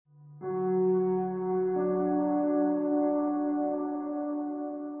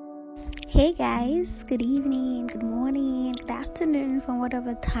Hey guys, good evening, good morning, good afternoon from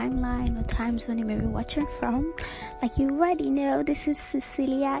whatever timeline or time zone you may be watching from. Like you already know, this is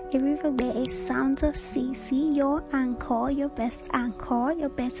Cecilia, a Riverway Sounds of CC, your anchor, your best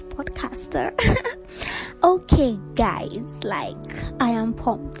podcaster. Okay guys, I am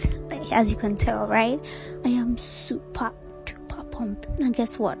pumped, as you can tell, right? I am super pumped. And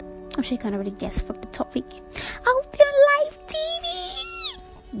guess what? I'm sure you can already guess from the topic. I'll be on live TV!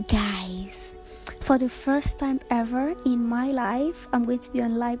 Guys, for the first time ever in my life, I'm going to be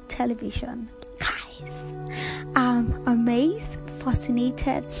on live television. Guys, I'm amazed,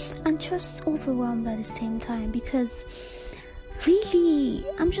 fascinated, and just overwhelmed at the same time because really,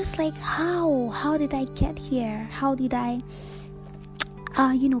 I'm just like, how did I get here? How did I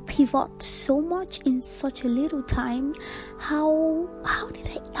pivot so much in such a little time? How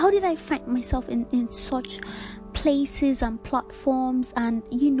did I find myself in such places and platforms and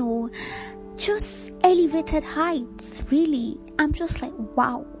just elevated heights? Really, I'm just like,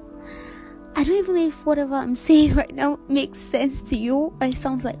 wow. I don't even know if whatever I'm saying right now makes sense to you. It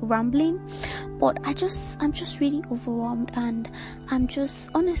sounds like rambling, but I'm just really overwhelmed, and I'm just,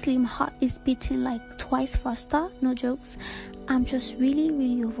 honestly, my heart is beating like twice faster, no jokes. I'm just really,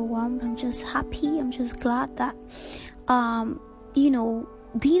 really overwhelmed. I'm just happy. I'm just glad that, being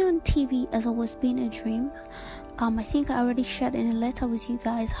on TV has always been a dream. I think I already shared in a letter with you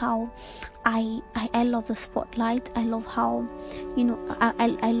guys how I love the spotlight. I love how,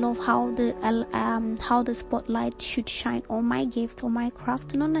 I love how the spotlight should shine on my gift, on my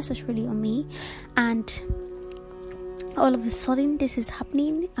craft, not necessarily on me. And all of a sudden, this is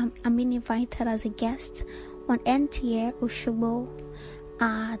happening. I'm being invited as a guest on NTA Oshobo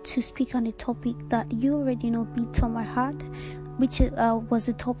to speak on a topic that you already know beats on my heart, which was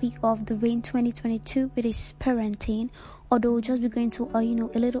the topic of the Rain 2022, which is parenting. Although we'll just be going to a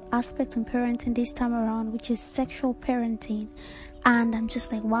little aspect on parenting this time around, which is sexual parenting. And I'm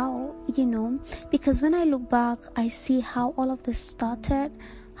just like, wow, because when I look back, I see how all of this started.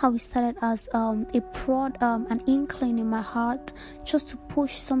 How it started as a prod, an inkling in my heart, just to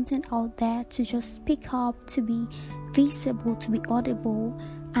push something out there, to just speak up, to be visible, to be audible.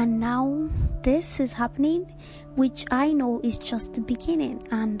 And now this is happening, which I know is just the beginning.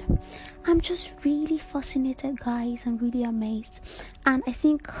 And I'm just really fascinated, guys. I'm really amazed. And I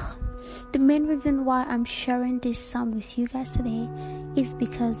think the main reason why I'm sharing this sound with you guys today is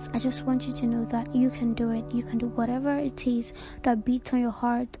because I just want you to know that you can do it. You can do whatever it is that beats on your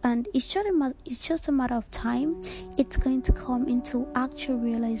heart, and it's just a matter of time. It's going to come into actual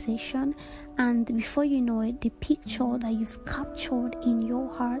realization, and before you know it, the picture that you've captured in your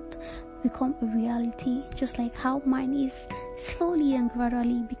heart become a reality, just like how mine is slowly and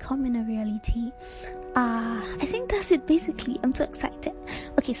gradually becoming a reality. I think that's it basically. I'm so excited.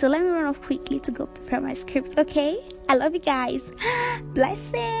 Okay, so let me run off quickly to go prepare my script. Okay, I love you guys.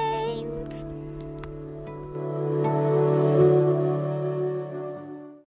 Blessings.